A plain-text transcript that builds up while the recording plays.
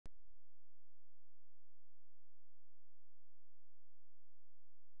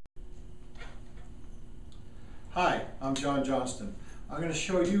Hi, I'm John Johnston. I'm going to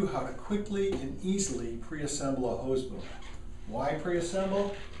show you how to quickly and easily pre-assemble a hose boom. Why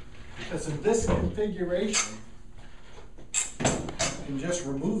pre-assemble? Because in this configuration, you can just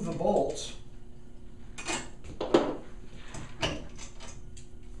remove the bolts and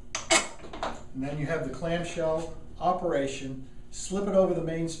then you have the clamshell operation, slip it over the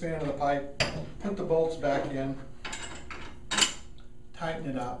main span of the pipe, put the bolts back in, tighten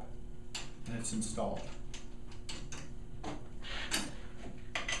it up, and it's installed.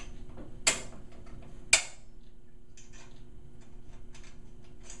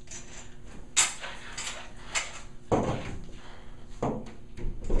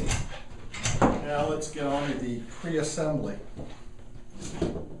 Now let's get on to the pre-assembly.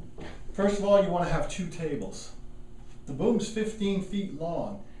 First of all, you want to have two tables. The boom's 15 feet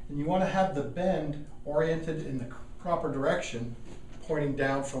long, and you want to have the bend oriented in the proper direction, pointing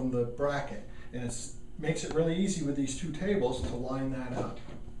down from the bracket. And it makes it really easy with these two tables to line that up.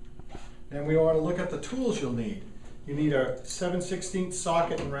 And we want to look at the tools you'll need. You need a 7/16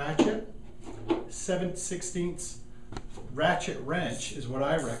 socket and ratchet. 7/16 ratchet wrench is what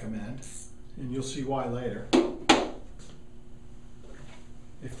I recommend, and you'll see why later.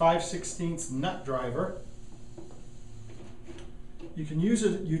 A 5/16 nut driver. You can use a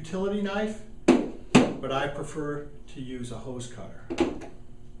utility knife, but I prefer to use a hose cutter.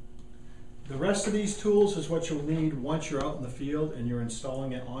 The rest of these tools is what you'll need once you're out in the field and you're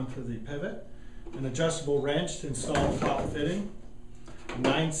installing it onto the pivot. An adjustable wrench to install the top fitting. A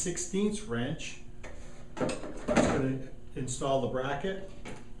 9/16 wrench that's going to install the bracket.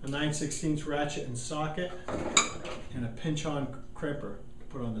 A 9/16 ratchet and socket. And a pinch-on crimper to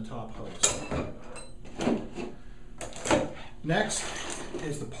put on the top hose. Next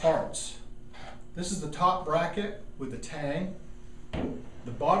is the parts. This is the top bracket with the tang.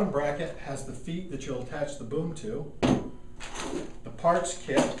 The bottom bracket has the feet that you'll attach the boom to. The parts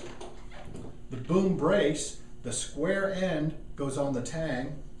kit. The boom brace, the square end goes on the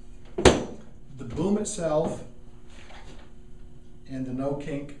tang. The boom itself, and the no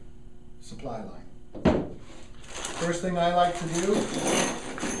kink supply line. First thing I like to do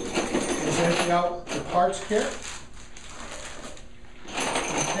is empty out the parts kit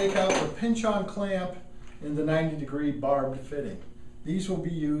and take out the pinch-on clamp and the 90-degree barbed fitting. These will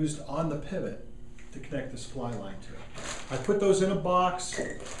be used on the pivot to connect the supply line to. I put those in a box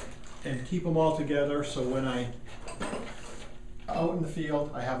and keep them all together so when I'm out in the field,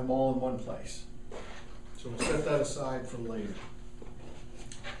 I have them all in one place. So we'll set that aside for later.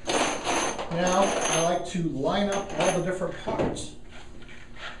 Now, I like to line up all the different parts.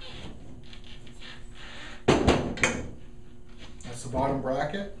 That's the bottom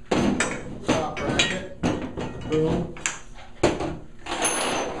bracket, top bracket, the boom, and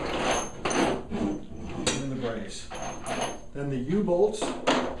the brace. Then the U-bolts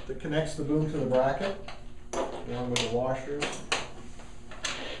that connects the boom to the bracket, along with the washers.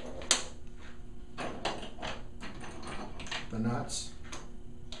 The nuts.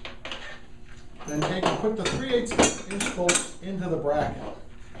 Then take and put the 3/8 inch bolts into the bracket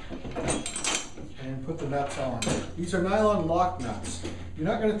and put the nuts on. These are nylon lock nuts. You're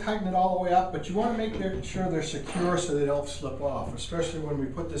not going to tighten it all the way up, but you want to make sure they're secure so they don't slip off, especially when we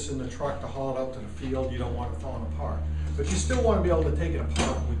put this in the truck to haul it out to the field. You don't want it falling apart. But you still want to be able to take it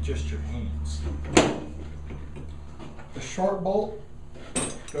apart with just your hands. The short bolt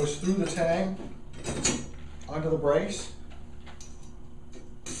goes through the tang onto the brace.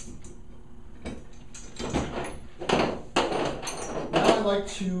 I like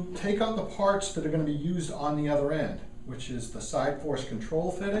to take out the parts that are going to be used on the other end, which is the side force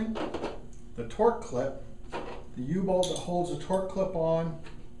control fitting, the torque clip, the U-bolt that holds the torque clip on,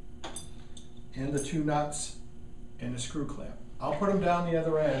 and the two nuts and the screw clip. I'll put them down the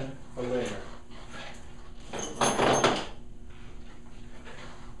other end for later.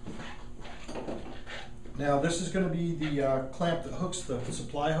 Now this is going to be the clamp that hooks the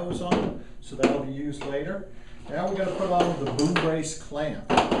supply hose on, so that will be used later. Now we're going to put on the boom brace clamp.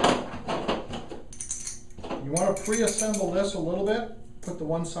 You want to pre-assemble this a little bit. Put the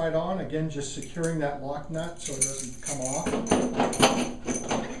one side on, again just securing that lock nut so it doesn't come off.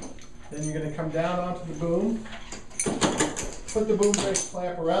 Then you're going to come down onto the boom. Put the boom brace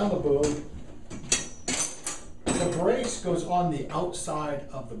clamp around the boom. The brace goes on the outside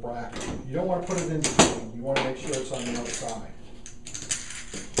of the bracket. You don't want to put it in between. You want to make sure it's on the outside.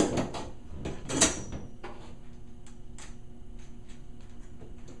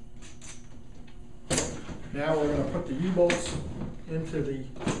 Now we're going to put the U-bolts into the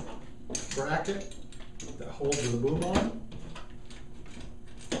bracket that holds the boom on.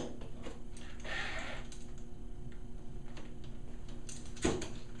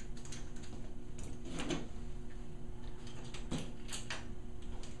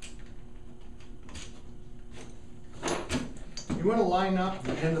 You want to line up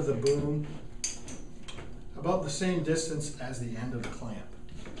the end of the boom about the same distance as the end of the clamp.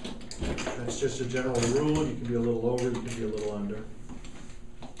 That's just a general rule. You can be a little over, you can be a little under.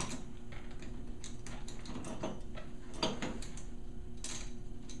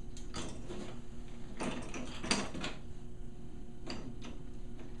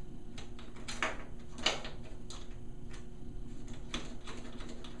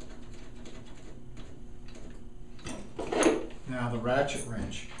 Now the ratchet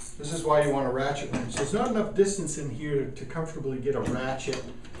wrench. This is why you want a ratchet wrench. There's not enough distance in here to comfortably get a ratchet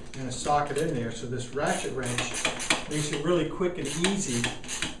and a socket in there, so this ratchet wrench makes it really quick and easy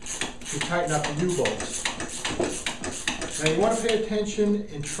to tighten up the U-bolts. Now you want to pay attention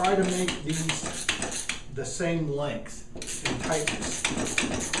and try to make these the same length and tightness.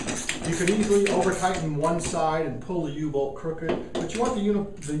 You could easily over-tighten one side and pull the U-bolt crooked, but you want the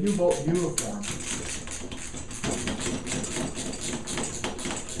U-bolt uniform.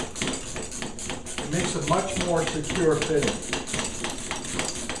 It makes a much more secure fitting.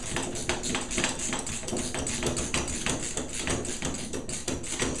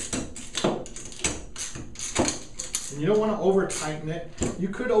 You don't want to over tighten it. You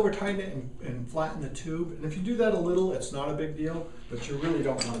could over tighten it and flatten the tube. And if you do that a little, it's not a big deal, but you really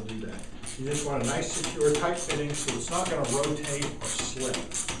don't want to do that. You just want a nice, secure, tight fitting so it's not going to rotate or slip.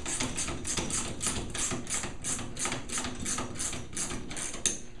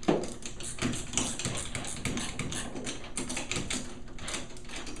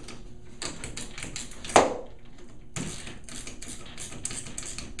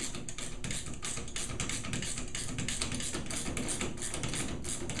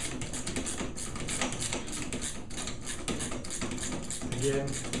 Again,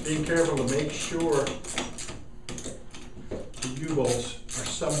 being careful to make sure the U-bolts are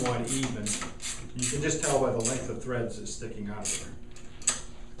somewhat even. You can just tell by the length of threads that's sticking out of there.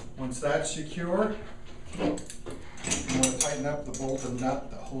 Once that's secure, you want to tighten up the bolt and nut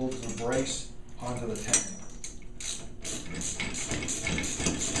that holds the brace onto the tang.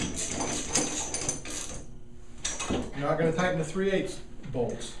 You're not going to tighten the 3/8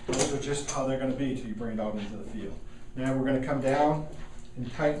 bolts. Those are just how they're going to be until you bring it out into the field. Now we're going to come down and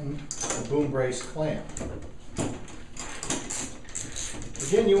tighten the boom brace clamp.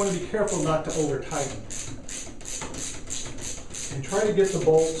 Again, you want to be careful not to over tighten. And try to get the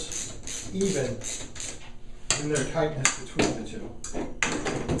bolts even in their tightness between the two.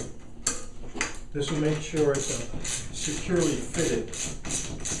 This will make sure it's securely fitted.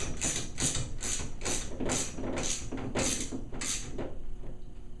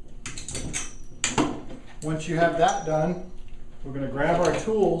 Once you have that done, we're going to grab our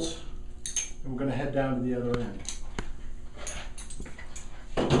tools and we're going to head down to the other end.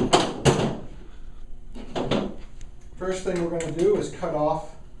 First thing we're going to do is cut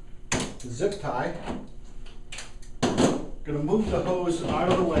off the zip tie. Going to move the hose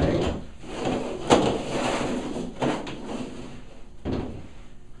out of the way.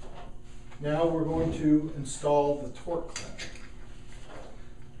 Now we're going to install the torque clip.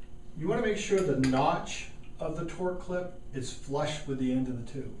 You want to make sure the notch of the torque clip is flush with the end of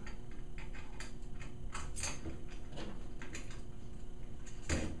the tube.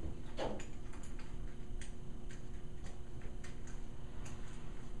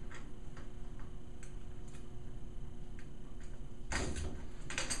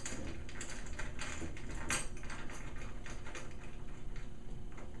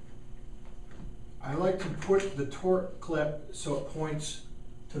 I like to put the torque clip so it points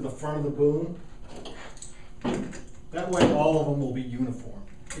to the front of the boom. That way all of them will be uniform.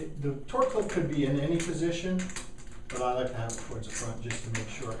 The torque clip could be in any position, but I like to have it towards the front just to make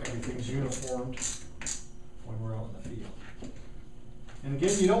sure everything's uniformed when we're out in the field. And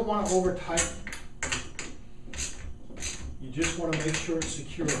again, you don't want to over tighten. You just want to make sure it's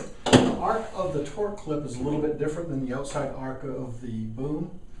secure. The arc of the torque clip is a little bit different than the outside arc of the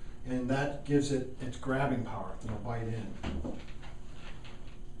boom, and that gives it its grabbing power. It'll bite in.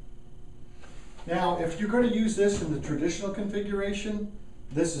 Now, if you're going to use this in the traditional configuration,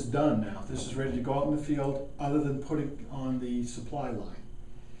 this is done now. This is ready to go out in the field other than putting on the supply line.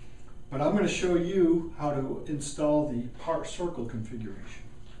 But I'm going to show you how to install the part circle configuration.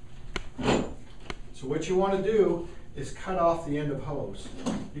 So what you want to do is cut off the end of hose.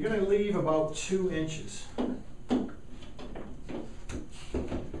 You're going to leave about 2 inches.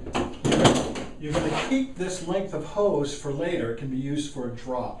 You're going to keep this length of hose for later. It can be used for a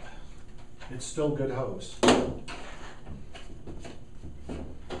drop. It's still good hose.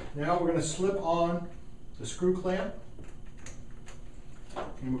 Now we're going to slip on the screw clamp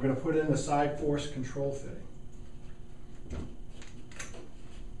and we're going to put in the side force control fitting.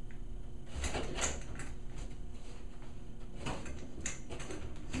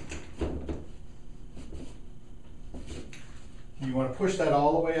 push that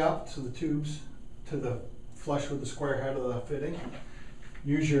all the way up to the tubes, to the flush with the square head of the fitting.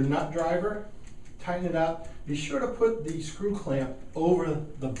 Use your nut driver, tighten it up. Be sure to put the screw clamp over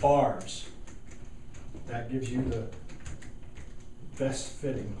the bars. That gives you the best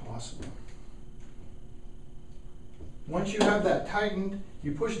fitting possible. Once you have that tightened,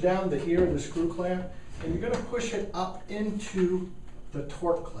 you push down the ear of the screw clamp, and you're going to push it up into the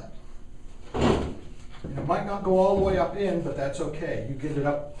torque clip. And it might not go all the way up in, but that's okay. You get it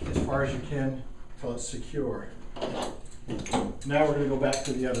up as far as you can until it's secure. Now we're going to go back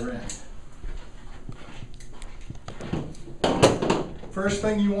to the other end. First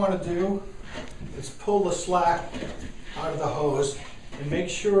thing you want to do is pull the slack out of the hose and make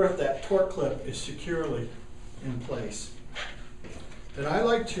sure that torque clip is securely in place. Then I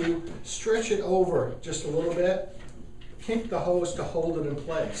like to stretch it over just a little bit, kink the hose to hold it in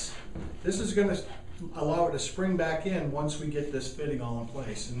place. This is going to allow it to spring back in once we get this fitting all in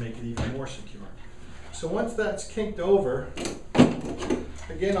place and make it even more secure. So once that's kinked over,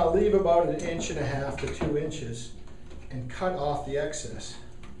 again, I'll leave about 1.5 inches to 2 inches and cut off the excess.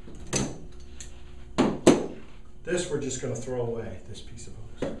 This we're just going to throw away, this piece of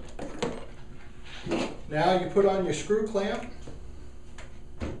hose. Now you put on your screw clamp.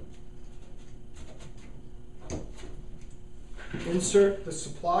 Insert the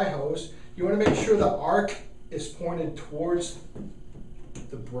supply hose. You want to make sure the arc is pointed towards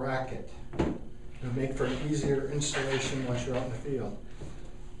the bracket. It'll make for an easier installation once you're out in the field.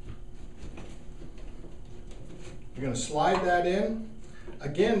 You're going to slide that in.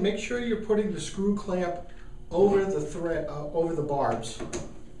 Again, make sure you're putting the screw clamp over the thread, over the barbs.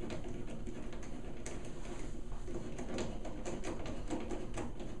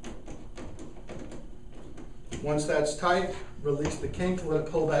 Once that's tight, release the kink, let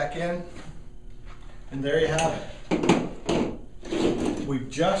it pull back in, and there you have it. We've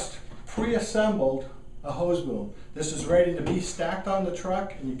just pre-assembled a hose boom. This is ready to be stacked on the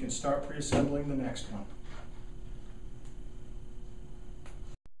truck, and you can start pre-assembling the next one.